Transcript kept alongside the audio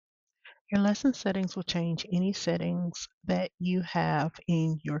Your lesson settings will change any settings that you have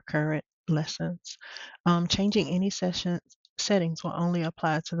in your current lessons. Changing any session settings will only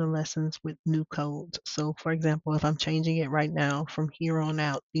apply to the lessons with new codes. So, for example, if I'm changing it right now from here on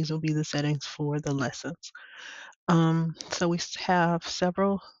out, these will be the settings for the lessons. So we have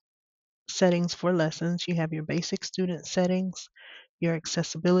several settings for lessons. You have your basic student settings, your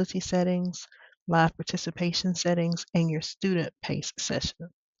accessibility settings, live participation settings, and your student pace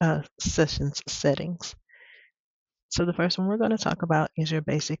sessions settings. So the first one we're going to talk about is your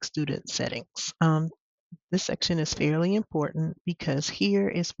basic student settings. This section is fairly important because here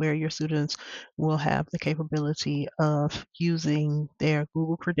is where your students will have the capability of using their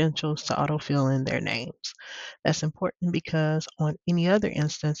Google credentials to autofill in their names. That's important because on any other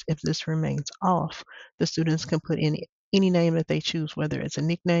instance, if this remains off, the students can put in any name that they choose, whether it's a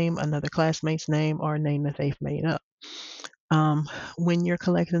nickname, another classmate's name, or a name that they've made up. Um, when you're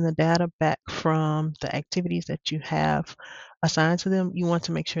collecting the data back from the activities that you have assigned to them, you want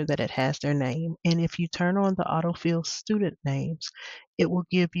to make sure that it has their name. And if you turn on the autofill student names, it will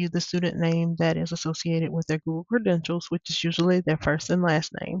give you the student name that is associated with their Google credentials, which is usually their first and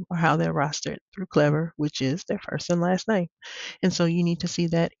last name, or how they're rostered through Clever, which is their first and last name. And so you need to see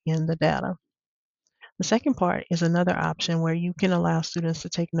that in the data. The second part is another option where you can allow students to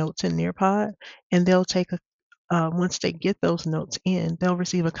take notes in Nearpod, and they'll take a once they get those notes in, they'll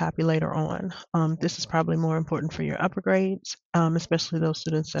receive a copy later on. This is probably more important for your upper grades, especially those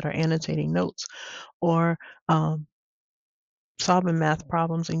students that are annotating notes or um, solving math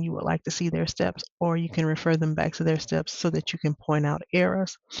problems and you would like to see their steps, or you can refer them back to their steps so that you can point out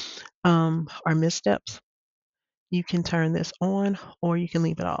errors or missteps. You can turn this on or you can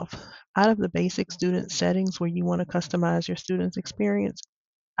leave it off. Out of the basic student settings where you want to customize your student's experience,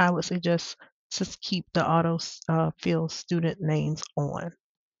 I would suggest just keep the auto fill student names on.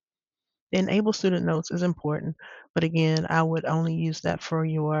 The enable student notes is important, but again, I would only use that for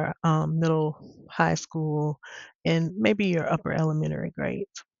your middle, high school, and maybe your upper elementary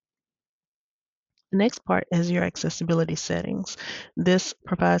grades. The next part is your accessibility settings. This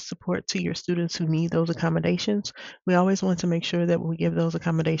provides support to your students who need those accommodations. We always want to make sure that we give those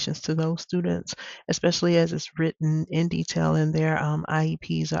accommodations to those students, especially as it's written in detail in their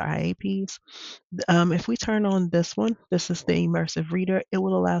IEPs or IAPs. If we turn on this one, this is the immersive reader, it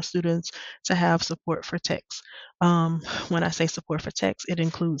will allow students to have support for text. When I say support for text, it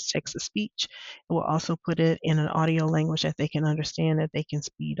includes text to speech. It will also put it in an audio language that they can understand, that they can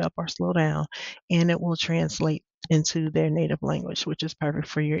speed up or slow down, and it will translate into their native language, which is perfect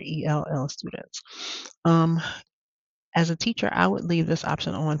for your ELL students. Um, as a teacher, I would leave this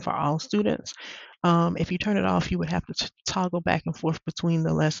option on for all students. If you turn it off, you would have to toggle back and forth between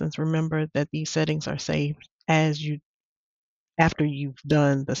the lessons. Remember that these settings are saved as you after you've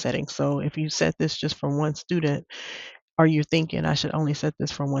done the settings. So if you set this just for one student, or you're thinking I should only set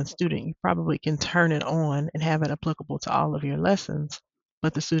this for one student, you probably can turn it on and have it applicable to all of your lessons,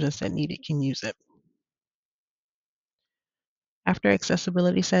 but the students that need it can use it. After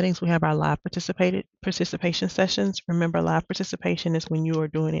accessibility settings, we have our live participated participation sessions. Remember, live participation is when you are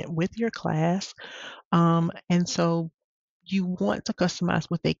doing it with your class. And so you want to customize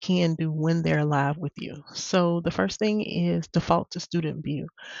what they can do when they're live with you. So the first thing is default to student view.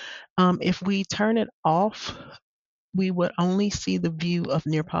 If we turn it off, we would only see the view of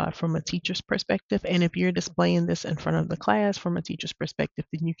Nearpod from a teacher's perspective. And if you're displaying this in front of the class from a teacher's perspective,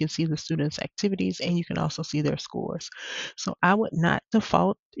 then you can see the students' activities and you can also see their scores. So I would not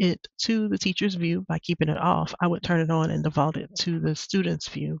default it to the teacher's view by keeping it off. I would turn it on and default it to the student's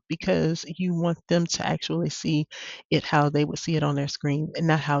view because you want them to actually see it how they would see it on their screen and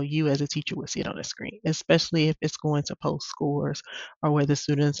not how you as a teacher would see it on the screen, especially if it's going to post scores or where the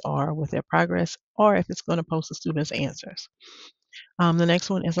students are with their progress, or if it's going to post the students' answers. The next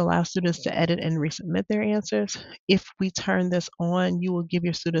one is allow students to edit and resubmit their answers. If we turn this on, you will give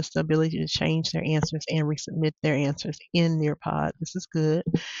your students the ability to change their answers and resubmit their answers in Nearpod. This is good,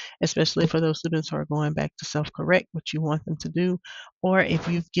 especially for those students who are going back to self-correct, what you want them to do, or if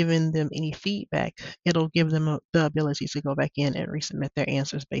you've given them any feedback, it'll give them the ability to go back in and resubmit their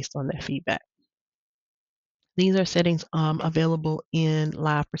answers based on that feedback. These are settings available in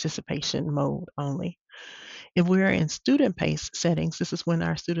live participation mode only. If we're in student pace settings, this is when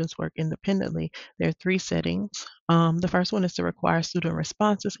our students work independently. There are three settings. The first one is to require student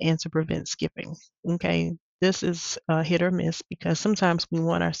responses and to prevent skipping. Okay. this is hit or miss because sometimes we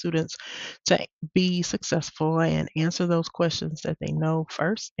want our students to be successful and answer those questions that they know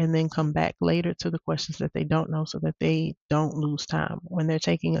first and then come back later to the questions that they don't know so that they don't lose time. When they're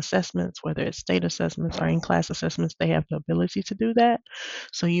taking assessments, whether it's state assessments or in class assessments, they have the ability to do that.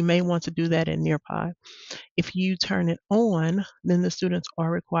 So you may want to do that in Nearpod. If you turn it on, then the students are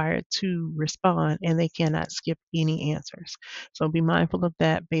required to respond and they cannot skip any answers. So be mindful of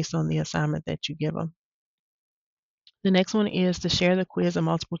that based on the assignment that you give them. The next one is to share the quiz and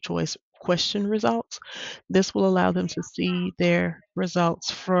multiple choice question results. This will allow them to see their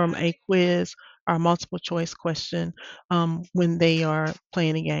results from a quiz or multiple choice question when they are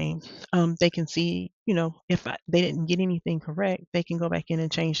playing a game. They can see, if they didn't get anything correct, they can go back in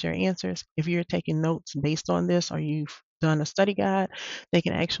and change their answers. If you're taking notes based on this or you've done a study guide, they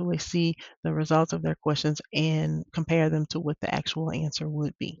can actually see the results of their questions and compare them to what the actual answer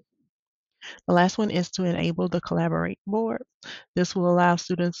would be. The last one is to enable the Collaborate board. This will allow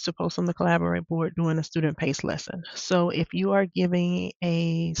students to post on the Collaborate board during a student-paced lesson. So if you are giving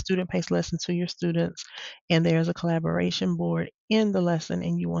a student-paced lesson to your students and there's a collaboration board in the lesson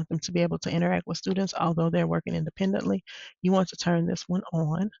and you want them to be able to interact with students, although they're working independently, you want to turn this one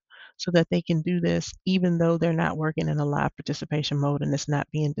on so that they can do this even though they're not working in a live participation mode and it's not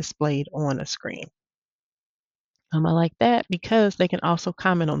being displayed on a screen. I like that because they can also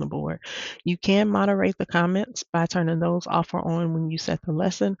comment on the board. You can moderate the comments by turning those off or on when you set the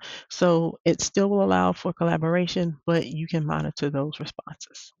lesson. So it still will allow for collaboration, but you can monitor those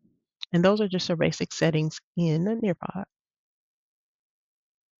responses. And those are just your basic settings in Nearpod.